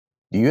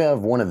Do you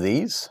have one of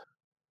these,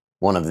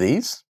 one of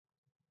these,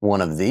 one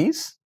of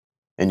these,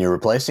 and you're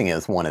replacing it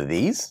with one of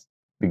these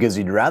because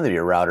you'd rather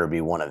your router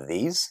be one of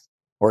these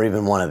or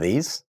even one of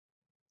these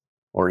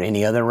or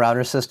any other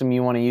router system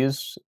you want to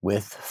use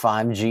with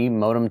 5G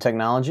modem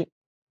technology?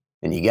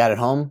 And you got it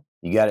home,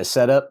 you got it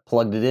set up,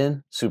 plugged it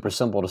in, super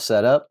simple to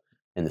set up,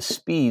 and the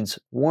speeds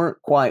weren't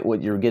quite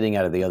what you're getting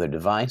out of the other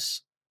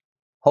device.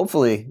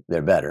 Hopefully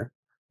they're better,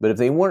 but if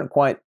they weren't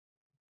quite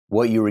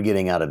what you were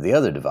getting out of the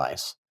other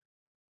device,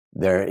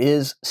 there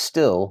is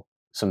still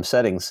some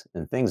settings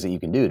and things that you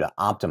can do to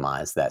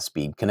optimize that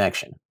speed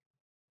connection.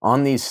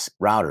 On these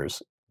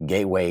routers,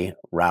 gateway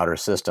router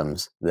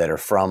systems that are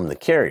from the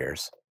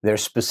carriers, they're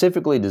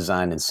specifically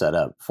designed and set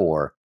up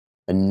for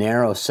a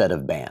narrow set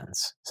of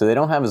bands. So they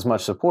don't have as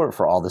much support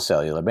for all the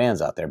cellular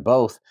bands out there,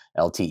 both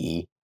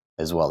LTE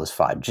as well as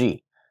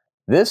 5G.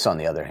 This, on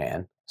the other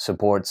hand,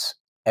 supports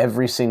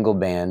every single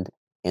band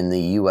in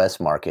the US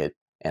market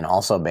and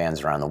also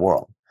bands around the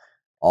world.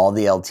 All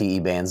the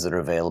LTE bands that are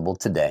available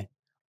today,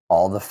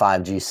 all the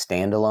 5G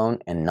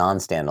standalone and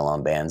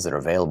non-standalone bands that are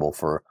available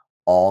for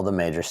all the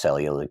major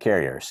cellular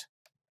carriers.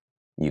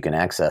 You can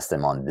access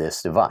them on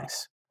this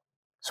device.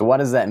 So what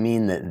does that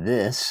mean that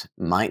this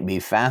might be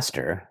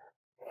faster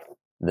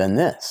than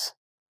this?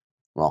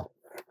 Well,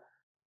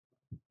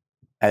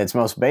 at its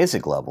most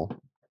basic level,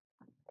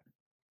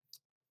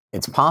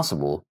 it's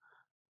possible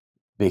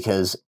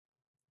because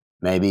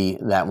maybe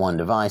that one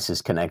device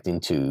is connecting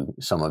to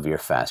some of your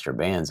faster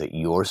bands at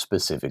your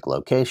specific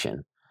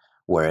location,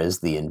 whereas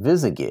the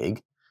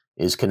InvisaGig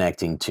is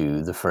connecting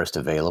to the first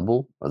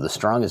available or the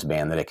strongest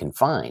band that it can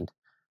find,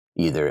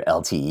 either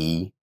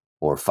LTE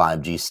or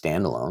 5G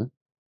standalone,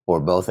 or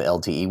both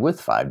LTE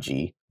with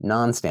 5G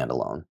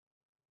non-standalone.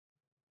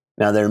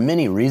 Now, there are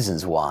many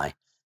reasons why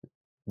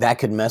that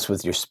could mess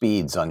with your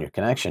speeds on your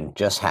connection,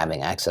 just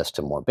having access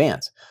to more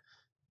bands.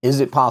 Is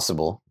it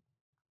possible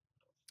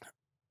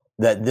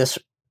that this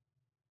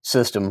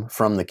system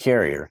from the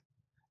carrier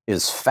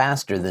is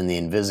faster than the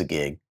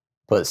InvisaGig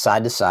put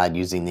side to side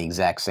using the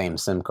exact same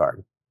SIM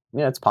card?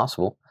 Yeah, it's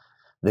possible.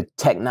 The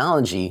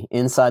technology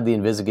inside the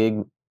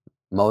InvisaGig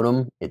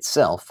modem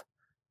itself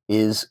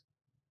is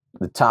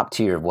the top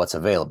tier of what's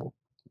available.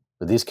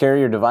 But these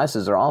carrier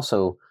devices are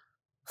also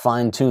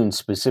fine-tuned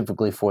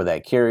specifically for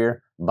that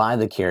carrier by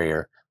the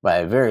carrier by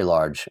a very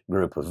large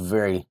group of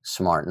very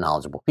smart,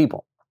 knowledgeable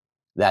people.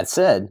 That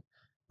said,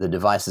 the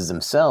devices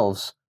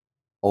themselves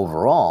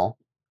overall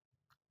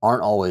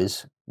aren't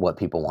always what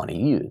people want to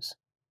use,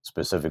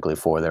 specifically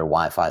for their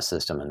Wi-Fi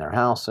system in their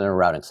house and their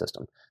routing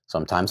system.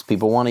 Sometimes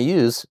people want to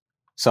use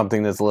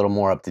something that's a little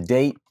more up to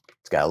date.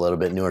 It's got a little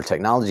bit newer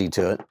technology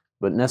to it,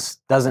 but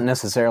doesn't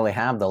necessarily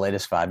have the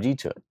latest 5G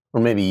to it. Or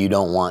maybe you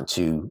don't want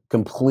to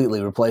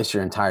completely replace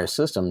your entire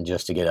system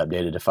just to get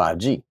updated to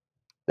 5G.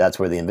 That's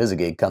where the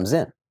InvisaGig comes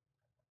in.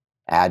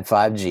 Add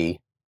 5G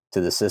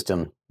to the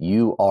system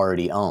you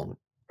already own.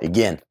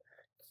 Again,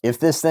 if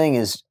this thing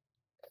is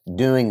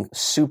doing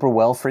super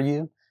well for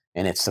you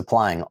and it's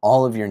supplying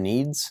all of your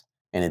needs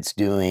and it's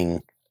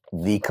doing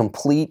the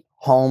complete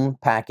home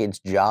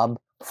package job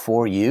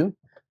for you,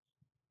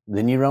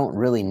 then you don't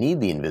really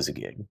need the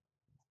InvisaGig.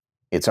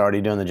 It's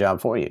already doing the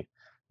job for you.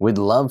 We'd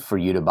love for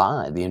you to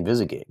buy the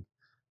InvisaGig,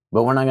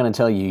 but we're not going to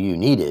tell you you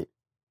need it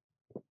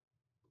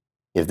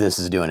if this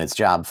is doing its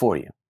job for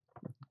you,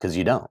 because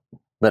you don't.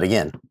 But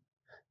again,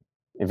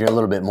 if you're a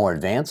little bit more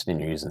advanced and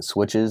you're using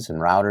switches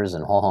and routers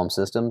and whole home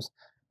systems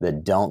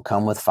that don't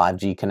come with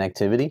 5G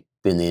connectivity,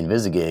 then the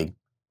InvisaGig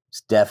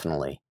is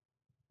definitely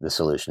the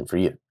solution for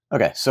you.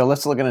 Okay, so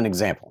let's look at an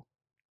example.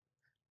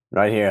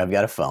 Right here, I've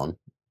got a phone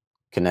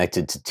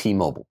connected to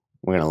T-Mobile.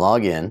 We're going to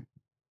log in,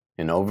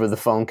 and over the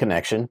phone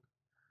connection,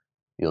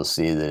 you'll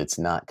see that it's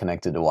not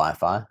connected to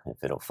Wi-Fi,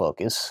 if it'll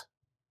focus.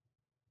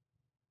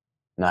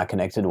 Not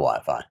connected to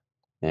Wi-Fi,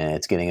 and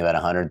it's getting about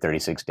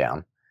 136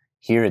 down.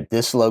 Here at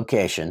this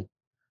location,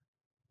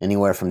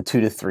 anywhere from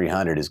 200 to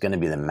 300 is going to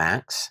be the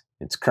max.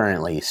 It's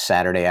currently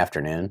Saturday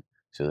afternoon,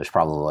 so there's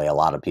probably a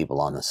lot of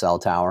people on the cell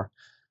tower.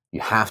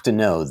 You have to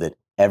know that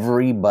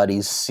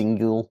everybody's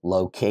single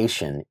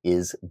location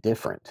is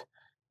different.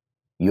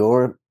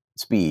 Your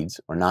speeds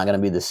are not going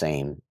to be the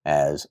same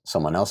as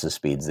someone else's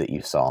speeds that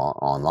you saw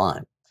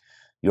online.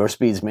 Your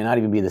speeds may not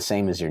even be the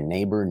same as your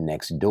neighbor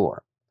next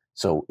door.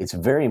 So it's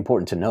very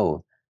important to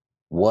know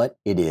what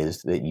it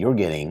is that you're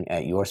getting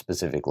at your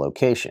specific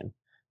location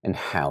and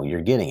how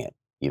you're getting it.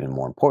 Even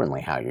more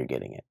importantly, how you're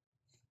getting it.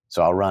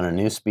 So I'll run a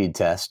new speed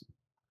test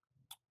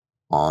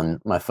on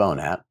my phone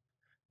app.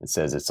 It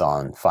says it's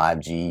on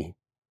 5G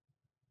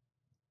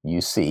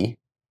UC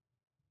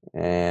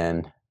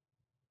and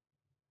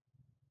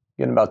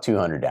getting about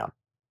 200 down.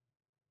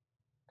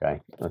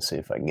 Okay, let's see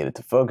if I can get it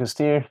to focus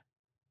here.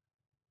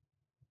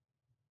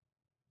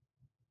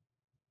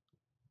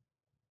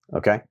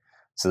 Okay,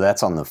 so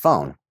that's on the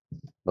phone.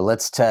 But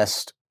let's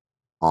test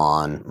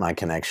on my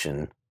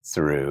connection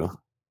through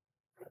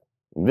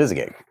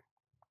InvisaGig.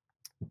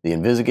 The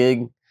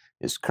InvisaGig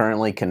is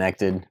currently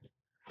connected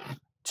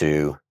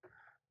to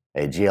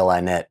a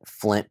GLInet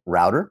Flint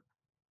router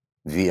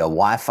via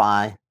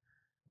Wi-Fi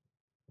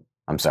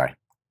I'm sorry,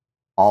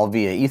 all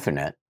via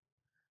Ethernet.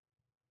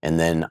 And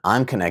then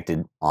I'm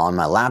connected on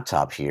my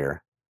laptop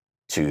here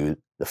to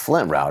the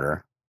Flint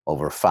router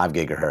over 5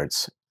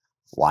 gigahertz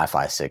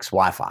Wi-Fi 6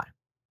 Wi-Fi.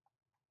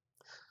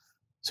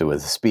 So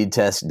with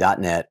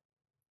speedtest.net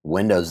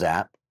Windows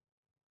app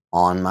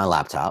on my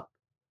laptop,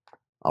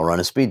 I'll run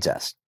a speed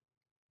test.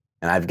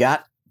 And I've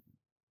got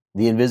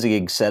the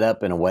InvisaGig set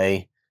up in a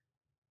way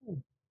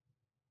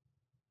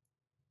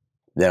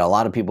that a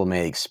lot of people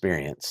may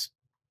experience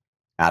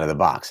out of the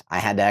box. I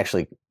had to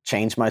actually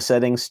change my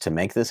settings to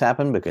make this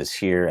happen because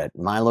here at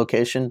my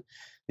location,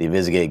 the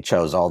InvisaGig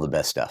chose all the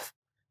best stuff.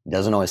 It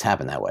doesn't always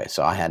happen that way,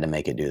 so I had to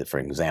make it do it, for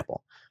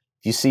example.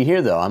 If you see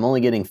here, though, I'm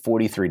only getting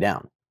 43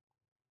 down.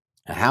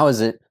 Now, how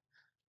is it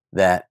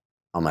that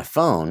on my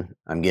phone,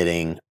 I'm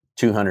getting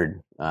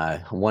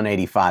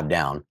 185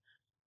 down,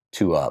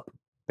 2 up,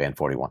 band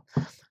 41.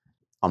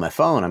 On my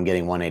phone, I'm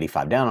getting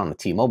 185 down on the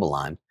T-Mobile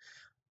line.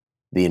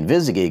 The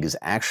InvisaGig is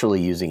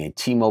actually using a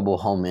T-Mobile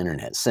home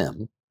internet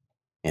SIM,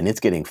 and it's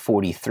getting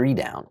 43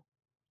 down.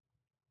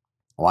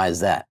 Why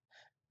is that?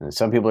 And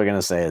some people are going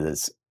to say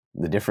that's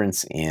the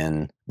difference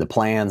in the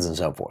plans and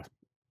so forth.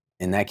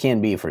 And that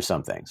can be for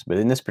some things. But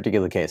in this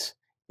particular case,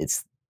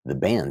 it's the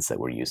bands that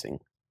we're using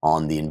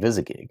on the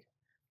InvisaGig.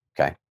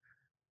 Okay?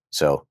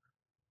 So,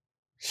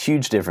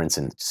 huge difference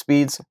in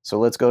speeds. So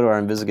let's go to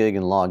our InvisaGig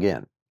and log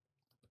in.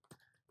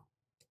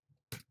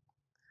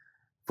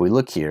 If we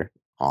look here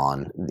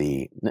on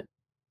the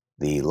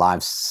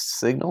live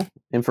signal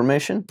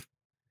information,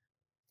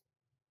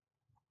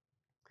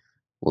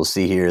 we'll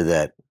see here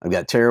that I've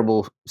got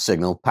terrible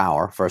signal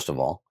power, first of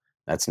all.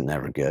 That's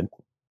never good.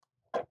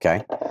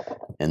 Okay?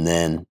 And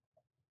then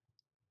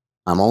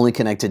I'm only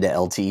connected to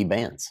LTE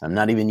bands. I'm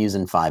not even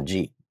using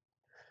 5G.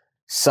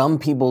 Some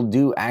people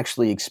do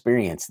actually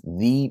experience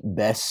the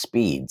best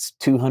speeds,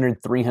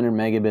 200, 300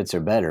 megabits or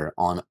better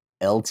on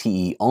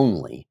LTE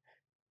only,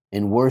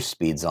 and worse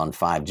speeds on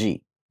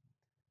 5G.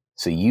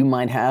 So you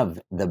might have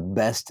the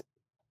best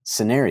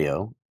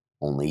scenario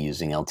only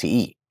using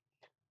LTE.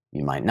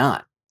 You might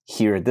not.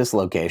 Here at this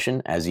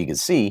location, as you can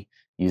see,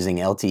 using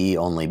LTE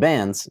only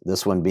bands,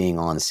 this one being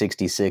on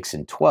 66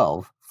 and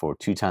 12 for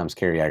 2 times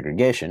carrier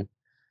aggregation,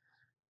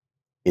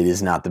 it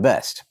is not the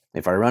best.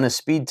 If I run a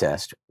speed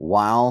test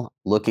while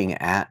looking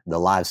at the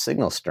live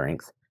signal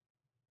strength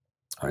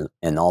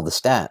and all the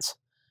stats,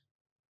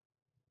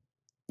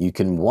 you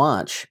can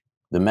watch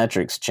the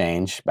metrics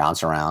change,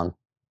 bounce around,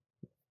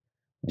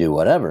 do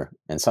whatever.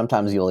 And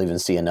sometimes you'll even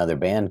see another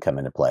band come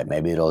into play.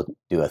 Maybe it'll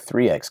do a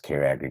 3x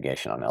carrier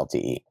aggregation on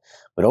LTE.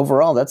 But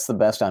overall, that's the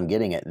best I'm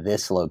getting at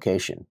this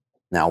location.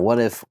 Now, what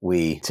if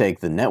we take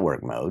the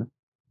network mode,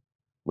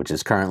 which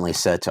is currently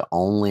set to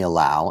only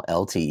allow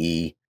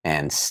LTE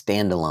and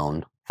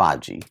standalone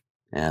 5G,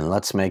 and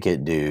let's make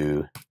it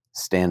do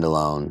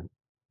standalone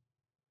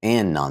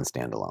and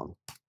non-standalone.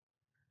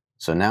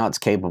 So now it's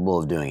capable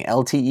of doing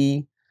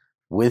LTE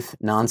with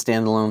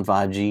non-standalone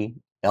 5G,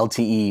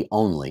 LTE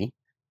only,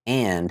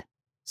 and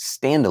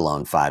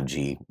standalone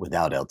 5G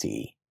without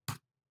LTE.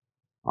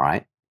 All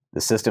right,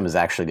 the system is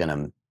actually going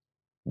to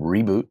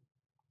reboot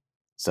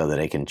so that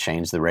it can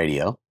change the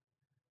radio.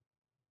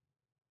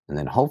 And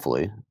then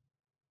hopefully,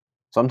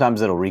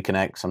 sometimes it'll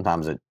reconnect,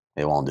 sometimes it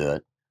won't do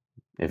it.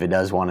 If it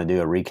does want to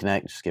do a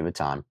reconnect, just give it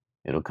time.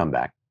 It'll come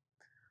back.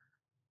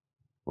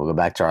 We'll go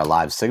back to our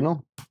live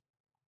signal.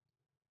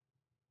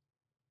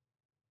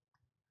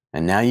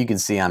 And now you can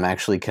see I'm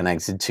actually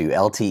connected to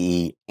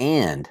LTE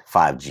and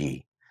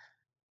 5G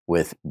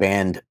with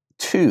band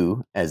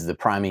 2 as the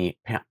primary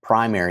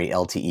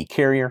LTE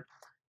carrier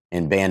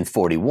and band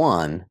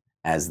 41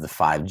 as the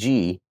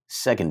 5G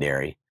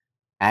secondary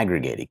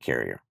aggregated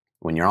carrier.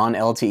 When you're on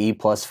LTE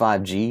plus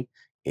 5G,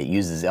 it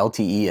uses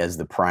LTE as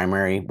the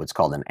primary, what's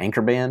called an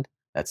anchor band.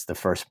 That's the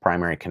first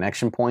primary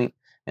connection point.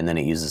 And then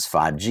it uses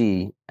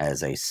 5G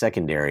as a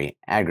secondary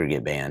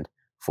aggregate band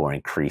for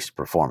increased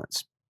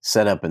performance.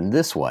 Set up in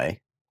this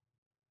way,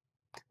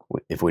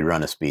 if we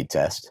run a speed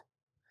test,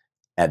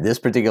 at this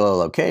particular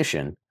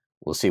location,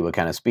 we'll see what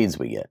kind of speeds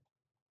we get.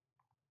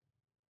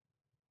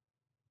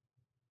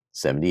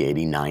 70,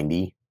 80,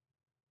 90,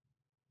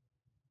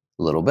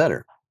 a little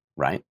better,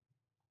 right?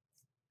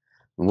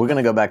 And we're going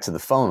to go back to the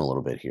phone a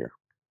little bit here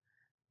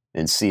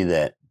and see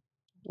that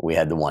we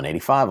had the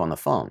 185 on the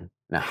phone.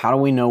 Now, how do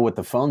we know what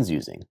the phone's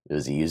using?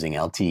 Is it using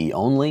LTE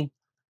only?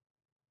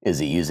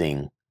 Is it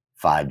using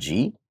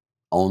 5G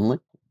only?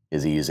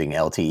 Is it using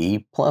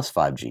LTE plus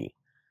 5G?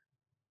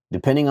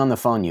 Depending on the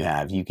phone you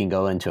have, you can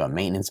go into a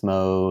maintenance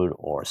mode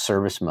or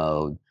service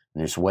mode. And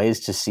there's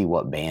ways to see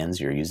what bands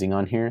you're using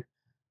on here,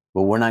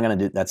 but we're not going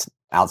to do that's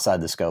outside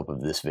the scope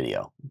of this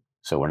video.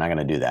 So we're not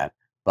going to do that.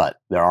 But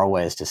there are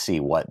ways to see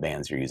what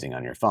bands you're using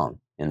on your phone.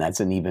 And that's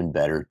an even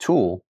better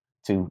tool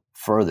to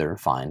further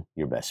find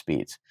your best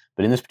speeds.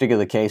 But in this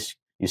particular case,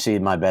 you see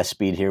my best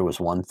speed here was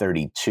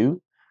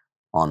 132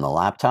 on the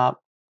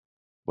laptop,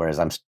 whereas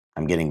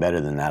I'm getting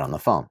better than that on the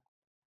phone.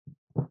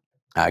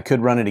 I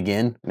could run it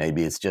again.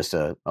 Maybe it's just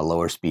a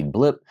lower speed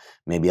blip.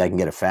 Maybe I can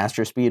get a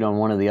faster speed on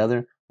one or the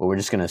other, but we're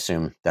just going to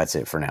assume that's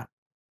it for now.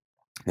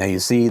 Now you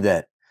see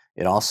that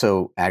It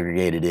also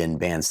aggregated in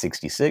band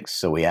 66,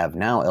 so we have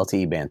now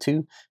LTE band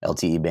 2,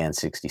 LTE band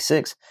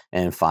 66,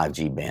 and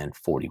 5G band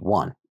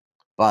 41.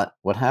 But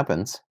what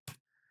happens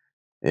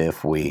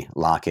if we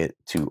lock it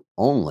to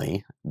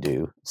only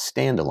do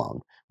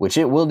standalone, which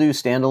it will do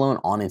standalone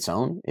on its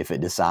own if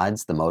it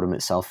decides, the modem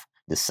itself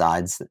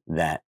decides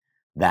that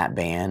that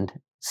band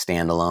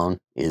standalone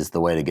is the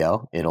way to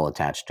go, it'll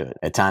attach to it.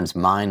 At times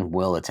mine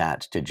will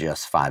attach to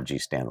just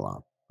 5G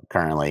standalone.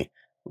 Currently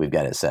we've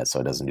got it set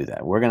so it doesn't do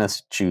that. We're going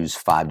to choose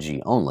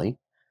 5G only,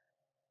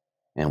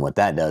 and what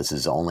that does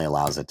is only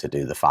allows it to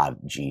do the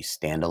 5G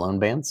standalone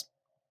bands.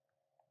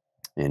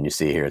 And you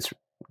see here it's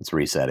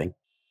resetting.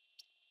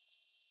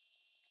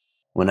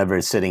 Whenever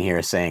it's sitting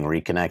here saying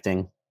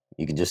reconnecting,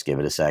 you can just give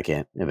it a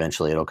second.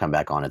 Eventually it'll come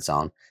back on its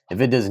own.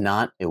 If it does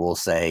not, it will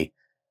say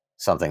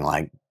something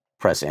like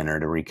press enter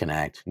to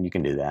reconnect. You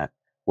can do that.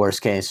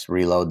 Worst case,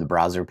 reload the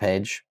browser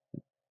page.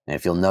 And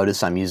if you'll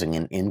notice, I'm using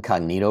an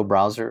incognito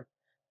browser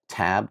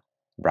tab,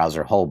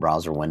 whole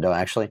browser window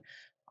actually.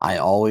 I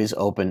always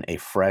open a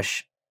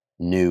fresh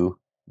new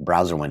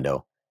browser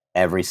window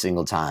every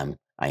single time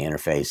I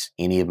interface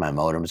any of my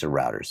modems or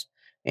routers.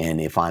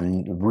 And if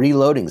I'm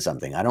reloading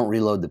something, I don't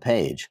reload the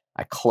page.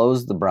 I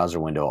close the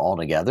browser window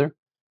altogether,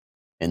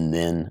 and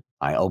then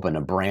I open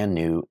a brand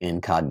new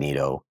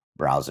incognito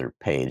browser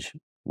page,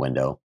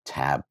 window,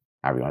 tab,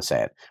 however you want to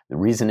say it. The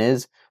reason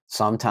is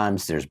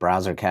sometimes there's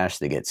browser cache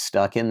that gets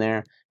stuck in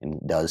there and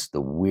does the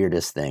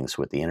weirdest things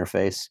with the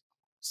interface,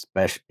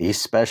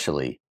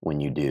 especially when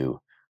you do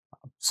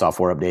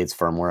software updates,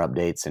 firmware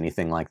updates,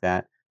 anything like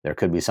that. There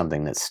could be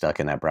something that's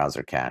stuck in that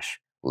browser cache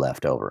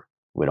left over.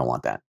 We don't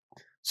want that.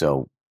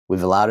 So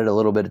we've allowed it a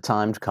little bit of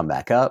time to come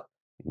back up.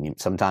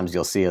 Sometimes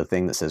you'll see a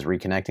thing that says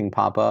reconnecting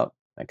pop up.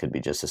 That could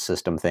be just a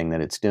system thing that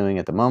it's doing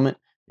at the moment.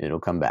 It'll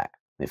come back.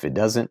 If it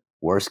doesn't,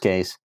 worst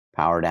case,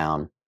 power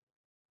down,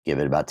 give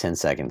it about 10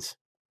 seconds,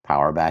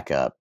 power back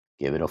up,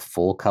 give it a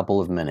full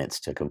couple of minutes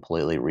to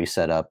completely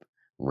reset up,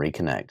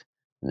 reconnect,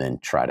 and then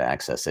try to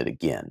access it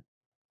again.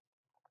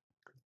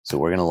 So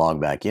we're going to log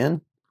back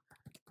in,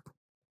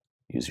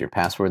 use your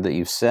password that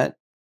you've set,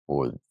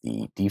 or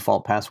the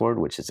default password,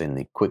 which is in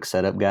the quick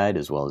setup guide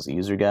as well as the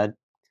user guide.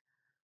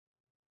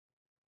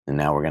 And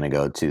now we're going to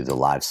go to the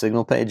live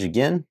signal page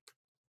again.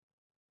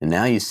 And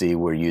now you see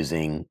we're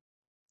using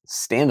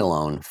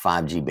standalone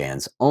 5G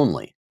bands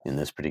only. In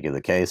this particular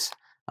case,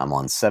 I'm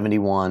on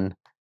 71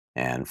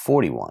 and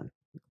 41.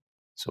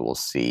 So we'll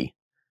see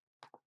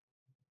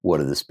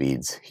what are the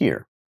speeds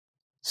here.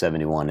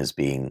 71 is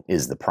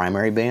the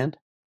primary band.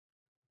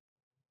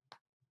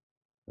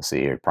 Let's see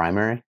here,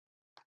 primary.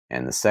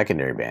 And the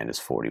secondary band is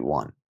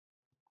 41.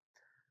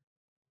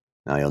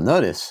 Now you'll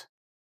notice,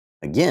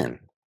 again,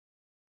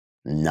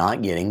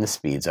 not getting the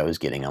speeds I was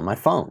getting on my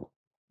phone.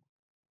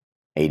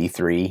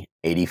 83,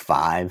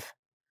 85,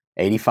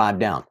 85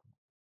 down.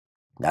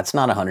 That's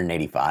not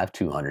 185,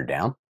 200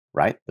 down,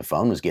 right? The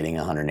phone was getting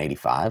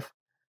 185.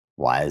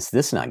 Why is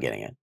this not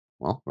getting it?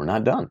 Well, we're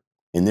not done.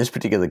 In this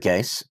particular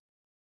case,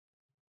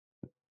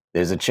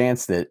 there's a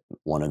chance that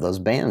one of those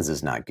bands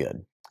is not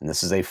good. And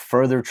this is a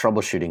further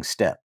troubleshooting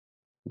step.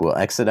 We'll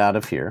exit out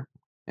of here,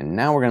 and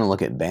now we're going to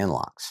look at band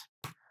locks.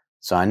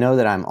 So I know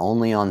that I'm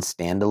only on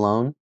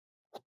standalone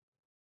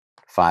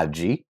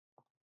 5G.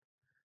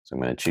 So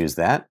I'm going to choose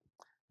that.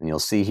 And you'll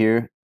see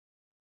here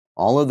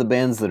all of the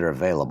bands that are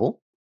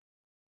available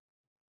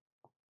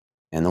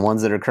and the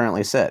ones that are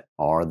currently set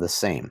are the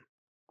same.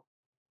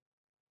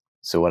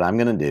 So what I'm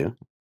going to do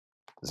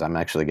is I'm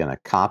actually going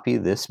to copy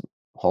this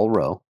whole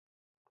row.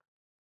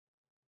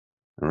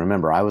 And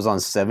remember, I was on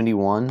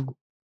 71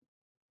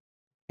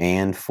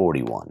 and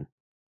 41.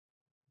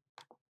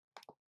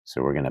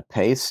 So we're going to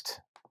paste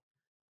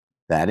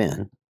that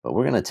in, but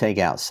we're going to take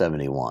out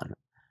 71.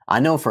 I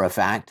know for a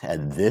fact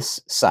at this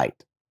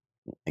site,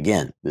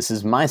 again, this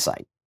is my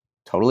site,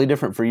 totally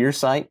different for your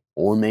site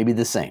or maybe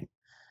the same.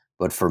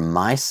 But for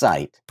my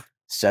site,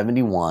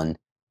 71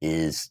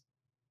 is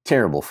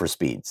terrible for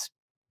speeds.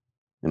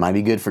 It might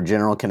be good for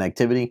general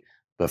connectivity,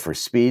 but for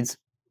speeds,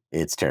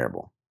 it's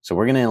terrible. So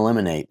we're going to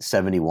eliminate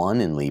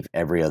 71 and leave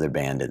every other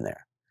band in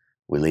there.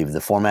 We leave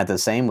the format the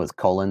same with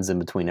colons in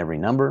between every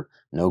number,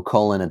 no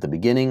colon at the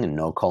beginning and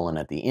no colon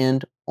at the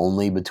end,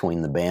 only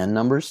between the band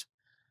numbers.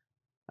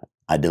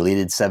 I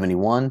deleted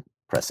 71,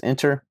 press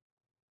enter.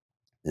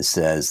 It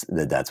says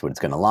that that's what it's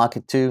going to lock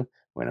it to.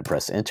 We're going to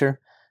press enter.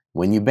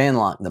 When you band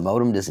lock, the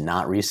modem does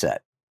not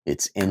reset.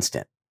 It's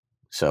instant.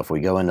 So if we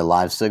go into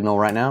live signal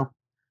right now,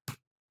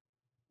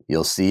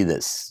 you'll see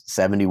that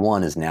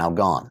 71 is now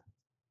gone.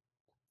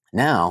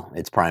 Now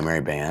its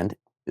primary band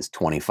is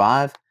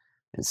 25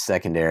 and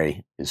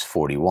secondary is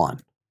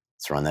 41.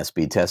 Let's run that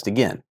speed test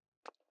again.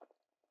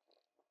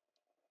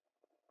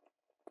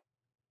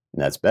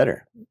 And that's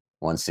better.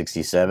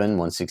 167,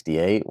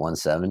 168,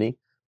 170.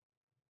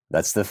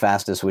 That's the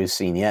fastest we've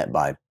seen yet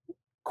by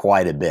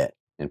quite a bit,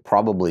 and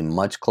probably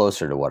much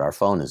closer to what our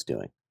phone is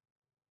doing.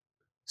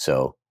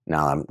 So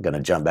now I'm going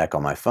to jump back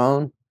on my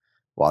phone.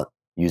 While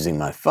using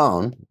my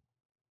phone,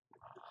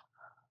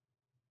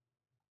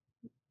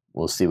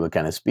 we'll see what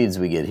kind of speeds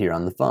we get here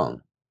on the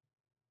phone.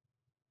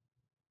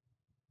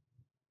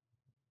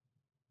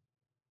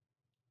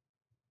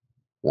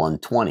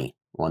 120,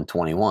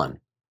 121,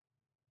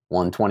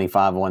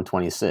 125,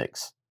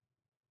 126.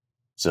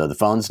 So the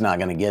phone's not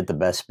going to get the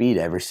best speed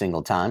every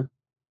single time,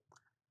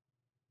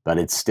 but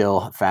it's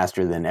still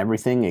faster than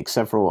everything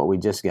except for what we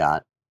just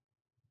got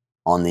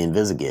on the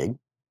InvisaGig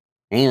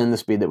and the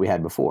speed that we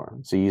had before.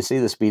 So you see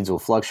the speeds will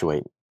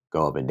fluctuate,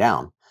 go up and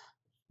down,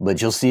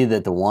 but you'll see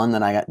that the one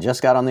that I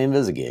just got on the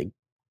InvisaGig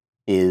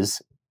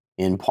is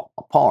in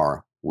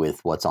par with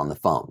what's on the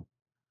phone.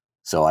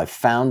 So I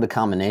found the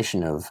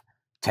combination of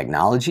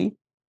technology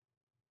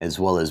as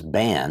well as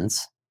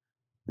bands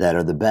that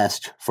are the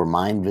best for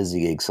my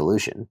InvisaGig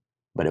solution,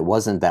 but it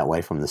wasn't that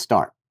way from the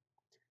start.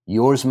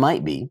 Yours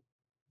might be,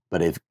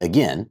 but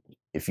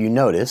if you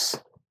notice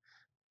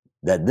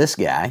that this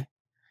guy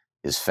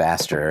is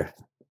faster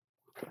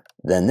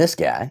than this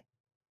guy,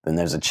 then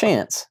there's a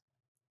chance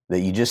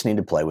that you just need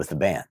to play with the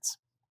bands.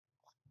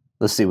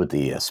 Let's see what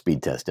the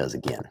speed test does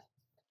again.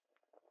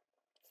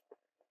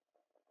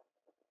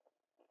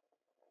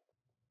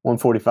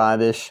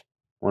 145-ish,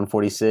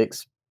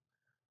 146,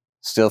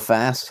 still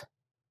fast.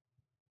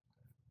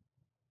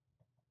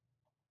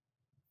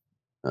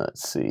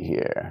 Let's see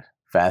here.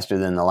 Faster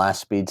than the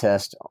last speed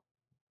test.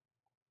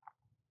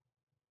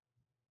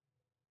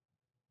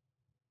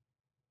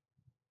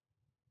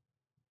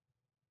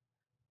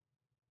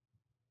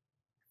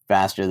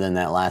 Faster than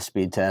that last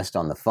speed test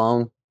on the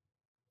phone.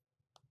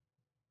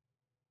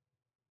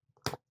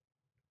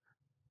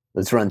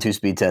 Let's run two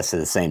speed tests at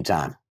the same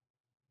time.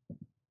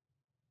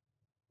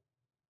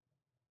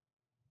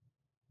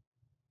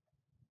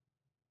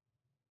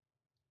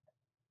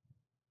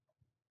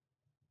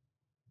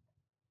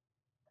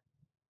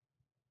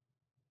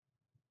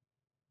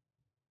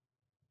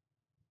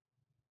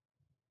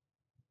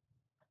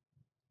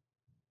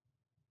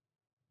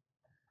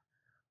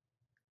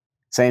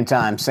 Same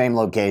time, same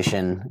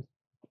location.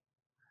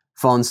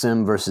 Phone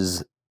SIM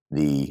versus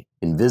the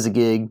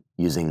InvisaGig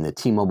using the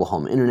T-Mobile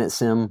Home Internet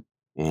SIM,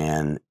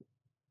 and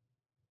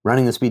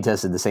running the speed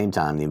test at the same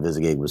time, the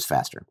InvisaGig was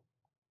faster.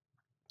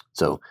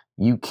 So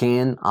you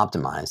can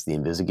optimize the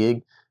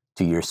InvisaGig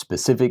to your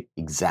specific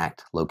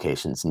exact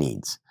location's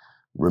needs.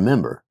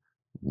 Remember,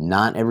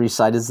 not every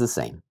site is the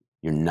same.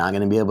 You're not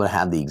going to be able to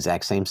have the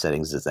exact same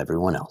settings as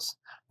everyone else.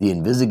 The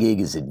InvisaGig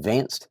is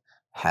advanced,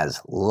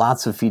 has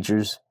lots of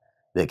features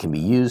that can be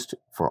used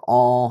for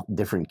all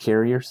different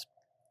carriers.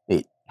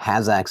 It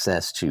has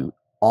access to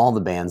all the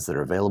bands that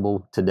are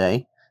available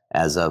today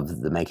as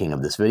of the making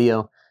of this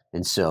video,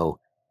 and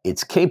so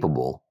it's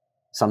capable.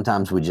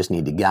 Sometimes we just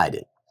need to guide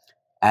it.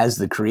 As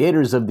the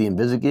creators of the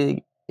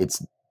InvisaGig,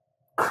 it's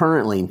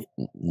currently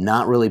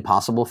not really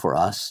possible for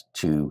us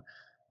to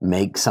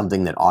make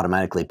something that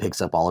automatically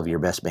picks up all of your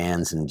best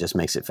bands and just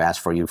makes it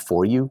fast for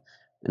you.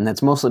 And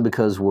that's mostly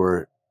because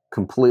we're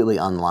completely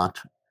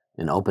unlocked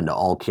and open to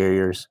all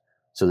carriers.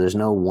 So there's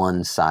no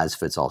one size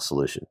fits all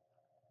solution.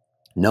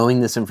 Knowing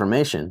this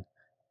information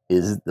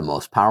is the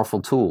most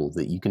powerful tool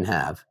that you can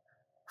have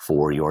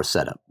for your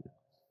setup.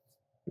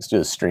 Let's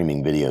do a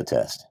streaming video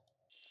test.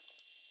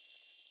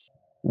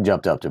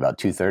 Jumped up to about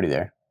 230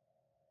 there.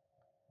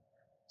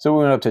 So we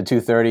went up to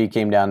 230,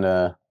 came down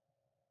to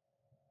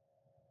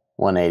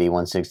 180,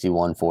 160,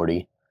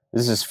 140.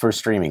 This is for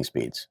streaming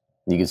speeds.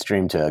 You can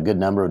stream to a good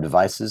number of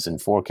devices in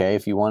 4K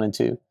if you wanted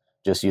to,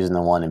 just using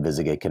the one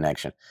InvisaGig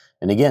connection.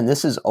 And again,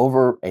 this is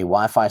over a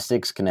Wi-Fi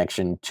 6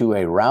 connection to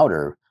a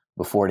router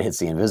before it hits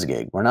the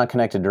InvisaGig. We're not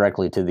connected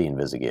directly to the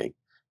InvisaGig,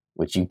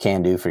 which you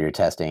can do for your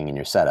testing and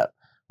your setup.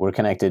 We're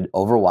connected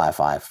over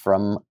Wi-Fi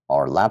from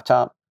our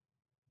laptop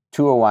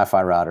to a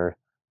Wi-Fi router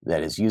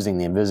that is using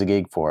the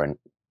InvisaGig for an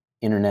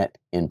internet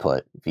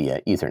input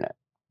via Ethernet.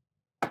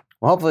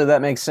 Well, hopefully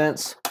that makes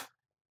sense.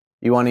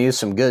 You want to use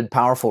some good,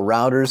 powerful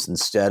routers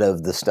instead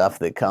of the stuff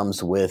that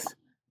comes with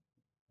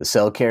the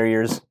cell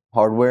carrier's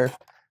hardware.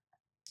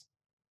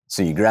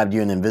 So you grabbed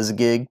you an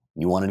InvisaGig,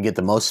 you wanted to get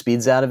the most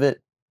speeds out of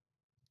it.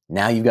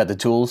 Now you've got the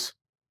tools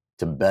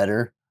to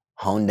better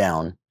hone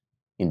down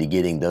into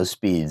getting those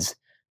speeds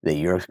that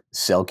your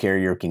cell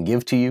carrier can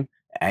give to you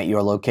at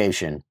your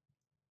location.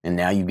 And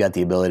now you've got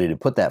the ability to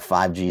put that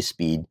 5G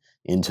speed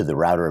into the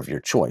router of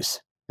your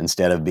choice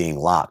instead of being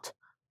locked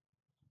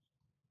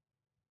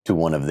to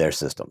one of their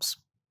systems.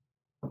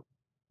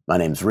 My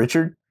name's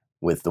Richard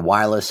with the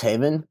Wireless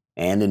Haven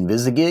and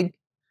InvisaGig.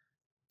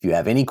 If you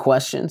have any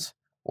questions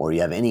or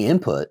you have any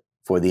input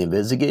for the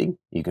InvisaGig,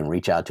 you can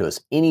reach out to us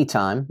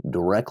anytime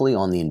directly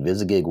on the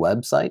InvisaGig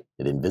website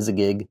at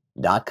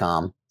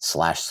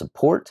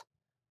invisagig.com/support.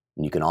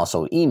 And you can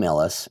also email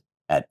us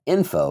at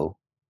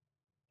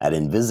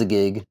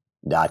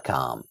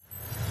info@invisagig.com.